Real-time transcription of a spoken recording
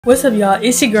What's up, y'all?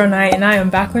 It's your girl Night, and I am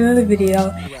back with another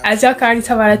video. As y'all can already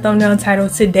tell by the thumbnail and title,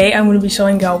 today I'm going to be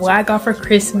showing y'all what I got for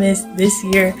Christmas this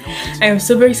year. I am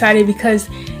super excited because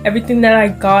everything that I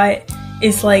got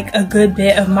is like a good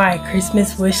bit of my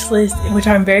Christmas wish list, which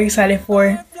I'm very excited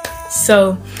for.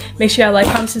 So make sure y'all like,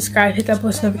 comment, subscribe, hit that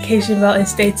post notification bell, and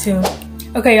stay tuned.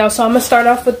 Okay, y'all, so I'm going to start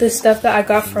off with the stuff that I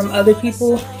got from other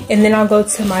people, and then I'll go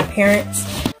to my parents.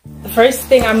 The first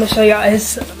thing I'm going to show y'all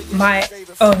is my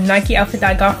Nike outfit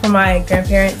that I got from my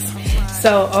grandparents.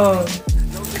 So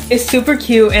it's super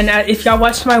cute, and if y'all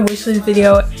watched my wish list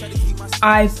video,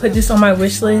 I put this on my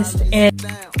wish list, and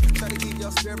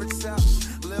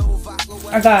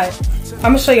I'm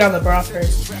gonna show y'all the bra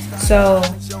first. So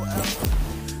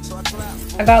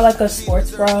I got like a sports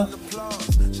bra.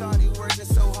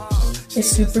 It's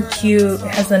super cute. It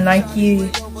has a Nike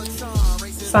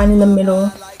sign in the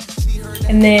middle,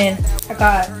 and then I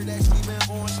got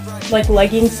like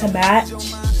leggings to match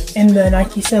and the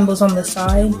Nike symbols on the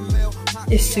side.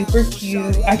 It's super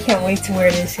cute. I can't wait to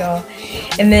wear this, y'all.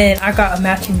 And then I got a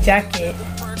matching jacket.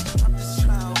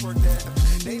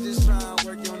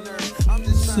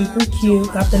 Super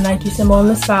cute. Got the Nike symbol on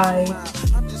the side.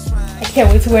 I can't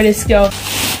wait to wear this, y'all.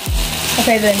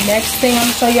 Okay, the next thing I'm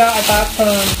gonna show y'all I got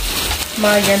from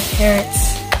my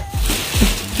grandparents.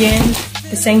 Again,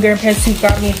 the same grandparents who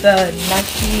got me the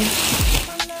Nike.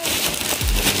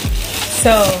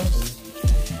 So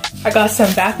I got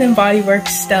some Bath and Body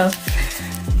Works stuff.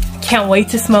 Can't wait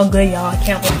to smell good, y'all. I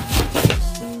can't wait.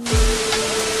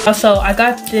 Also, I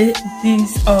got this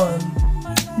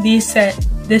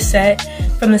set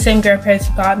from the same grandparents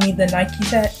who got me the Nike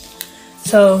set.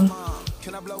 So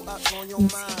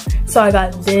I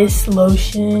got this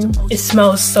lotion. It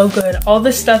smells so good. All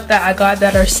the stuff that I got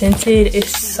that are scented is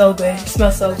so good. It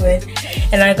smells so good.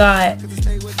 And I got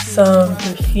some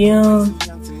perfume.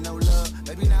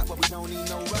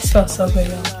 It smells so good,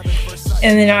 y'all.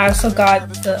 And then I also got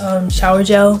the shower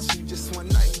gel,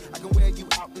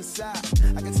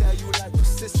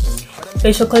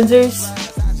 facial cleansers.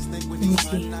 Let me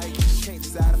see.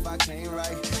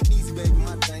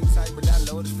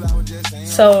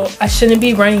 So I shouldn't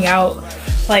be running out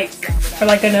like for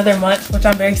like another month, which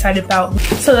I'm very excited about.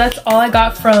 So that's all I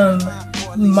got from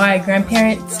my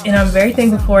grandparents, and I'm very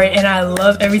thankful for it, and I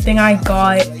love everything I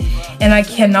got, and I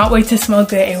cannot wait to smell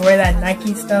good and wear that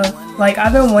Nike stuff. Like,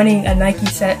 I've been wanting a Nike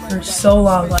set for so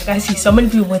long. Like, I see so many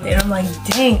people with it, and I'm like,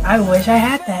 dang, I wish I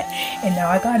had that, and now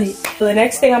I got it. So the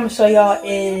next thing I'm gonna show y'all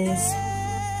is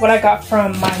what I got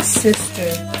from my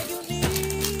sister.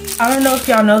 I don't know if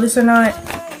y'all know this or not,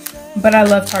 but I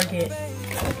love Target.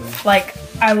 Like,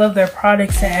 I love their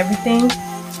products and everything.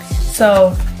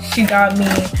 So she got me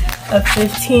a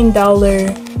 $15.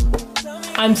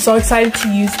 I'm so excited to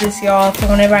use this, y'all, for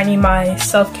whenever I need my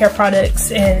self-care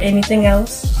products and anything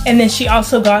else. And then she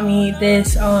also got me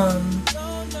this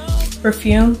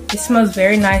perfume. It smells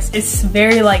very nice. It's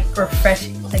very like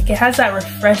refreshing. Like, it has that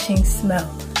refreshing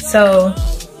smell. So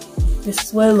this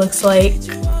is what it looks like.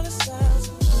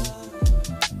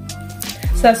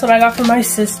 So that's what I got from my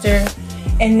sister.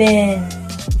 And then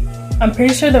I'm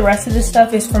pretty sure the rest of this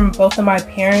stuff is from both of my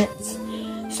parents.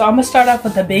 So I'm gonna start off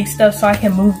with the big stuff so I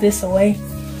can move this away.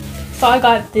 So I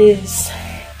got this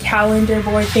calendar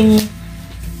board thingy,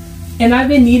 and I've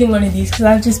been needing one of these because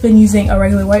I've just been using a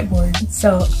regular whiteboard.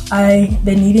 So I've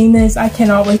been needing this. I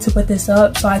cannot wait to put this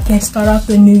up so I can start off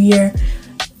the new year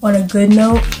on a good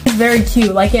note. It's very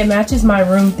cute. Like, it matches my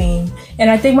room theme, and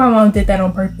I think my mom did that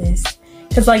on purpose.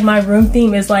 Cause like my room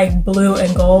theme is like blue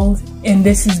and gold, and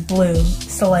this is blue,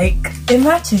 so like it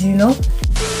matches, you know.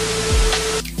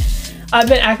 I've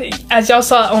been acting, as y'all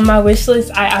saw on my wish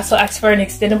list, I also asked for an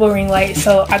extendable ring light,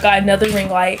 so I got another ring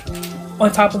light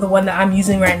on top of the one that I'm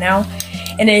using right now,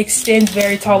 and it extends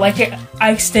very tall. Like,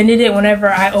 I extended it whenever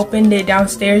I opened it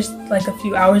downstairs like a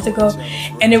few hours ago,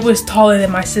 and it was taller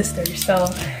than my sister, so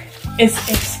it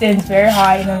extends very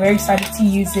high, and I'm very excited to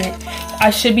use it. I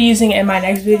should be using it in my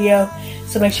next video.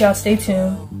 So make sure y'all stay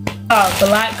tuned.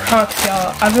 Black Crocs,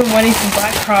 y'all. I've been wanting some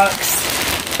black Crocs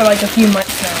for like a few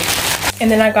months now. And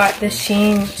then I got this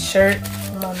Shein shirt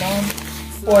from my mom.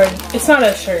 Or it's not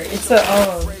a shirt. It's a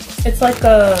it's like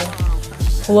a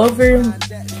pullover.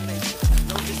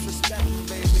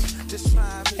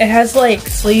 It has like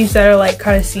sleeves that are like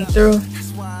kind of see-through.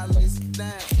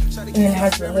 And then it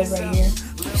has the hood right here.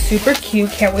 Super cute.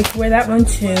 Can't wait to wear that one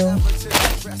too.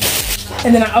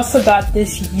 And then I also got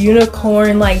this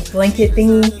unicorn like blanket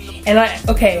thingy, and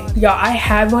y'all, I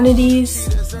had one of these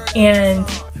and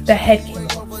the head came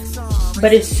off,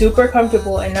 but it's super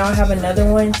comfortable, and now I have another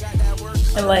one,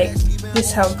 and like, this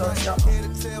is how it goes, y'all.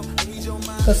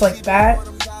 Goes like that,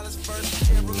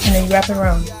 and then you wrap it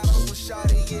around.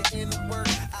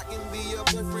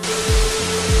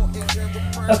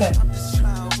 Okay,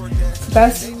 so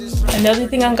that's another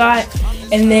thing I got,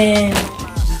 and then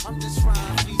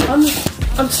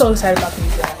I'm so excited about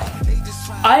these guys.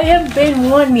 I have been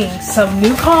wanting some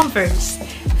new Converse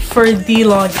for the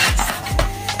longest.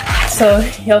 So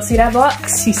y'all see that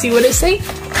box? You see what it say?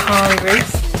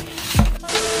 Converse.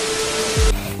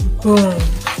 Boom.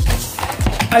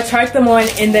 I tried them on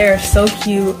and they're so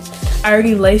cute. I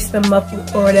already laced them up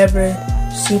or whatever.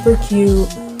 Super cute.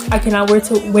 I cannot wait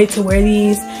to wear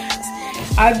these.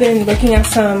 I've been looking at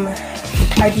some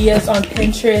ideas on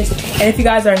Pinterest, and if you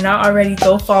guys are not already,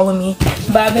 go follow me.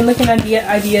 But I've been looking at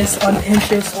ideas on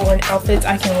Pinterest on outfits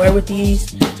I can wear with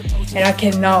these, and I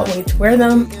cannot wait to wear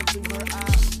them.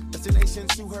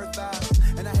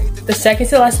 The second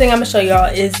to last thing I'm gonna show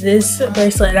y'all is this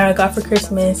bracelet that I got for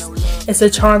Christmas. It's a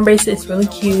charm bracelet. It's really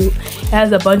cute. It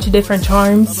has a bunch of different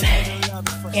charms,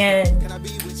 and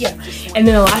yeah. And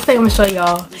then the last thing I'm gonna show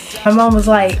y'all, my mom was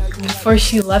like, before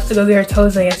she left to go get her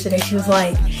toes done yesterday, she was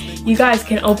like, you guys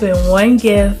can open one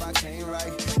gift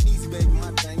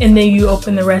and then you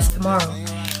open the rest tomorrow.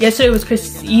 Yesterday was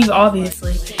Christmas Eve,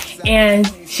 obviously,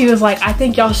 and she was like, I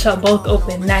think y'all should both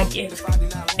open that gift.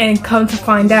 And come to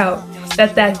find out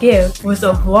that gift was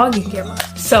a vlogging camera.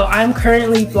 So I'm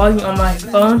currently vlogging on my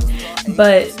phone,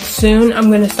 but soon I'm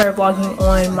gonna start vlogging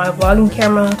on my vlogging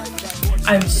camera.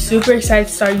 I'm super excited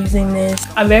to start using this.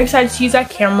 I'm very excited to use that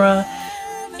camera.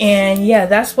 And yeah,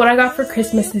 that's what I got for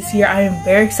Christmas this year. I am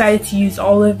very excited to use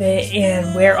all of it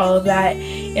and wear all of that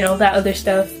and all that other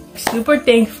stuff. Super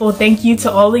thankful. Thank you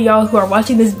to all of y'all who are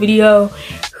watching this video,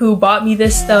 who bought me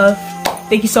this stuff.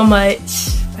 Thank you so much.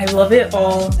 I love it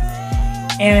all.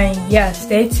 And yeah,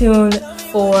 stay tuned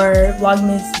for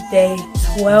Vlogmas Day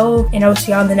 12, and I will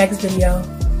see y'all in the next video.